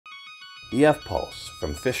The F-pulse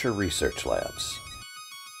from Fisher Research Labs.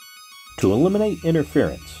 To eliminate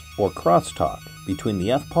interference or crosstalk between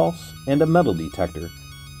the F-pulse and a metal detector,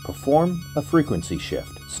 perform a frequency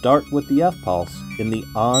shift. Start with the F-pulse in the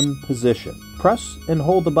on position. Press and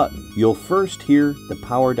hold the button. You'll first hear the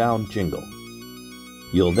power down jingle.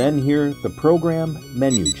 You'll then hear the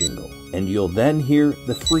program-menu-jingle, and you'll then hear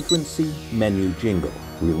the frequency-menu-jingle.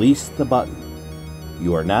 Release the button.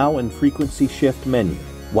 You are now in frequency shift menu.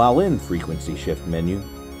 While in frequency shift menu,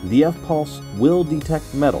 the F-pulse will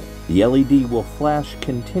detect metal. The LED will flash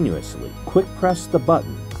continuously. Quick press the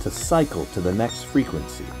button to cycle to the next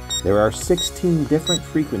frequency. There are 16 different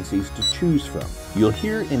frequencies to choose from. You'll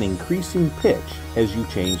hear an increasing pitch as you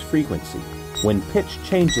change frequency. When pitch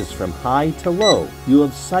changes from high to low, you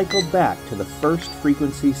have cycled back to the first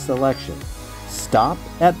frequency selection. Stop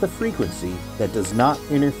at the frequency that does not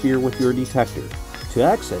interfere with your detector. To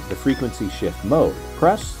exit the frequency shift mode,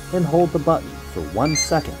 press and hold the button for 1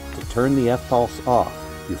 second to turn the F-pulse off.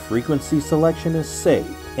 Your frequency selection is saved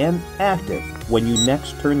and active when you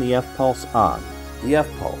next turn the F-pulse on. The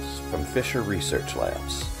F-pulse from Fisher Research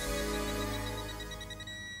Labs.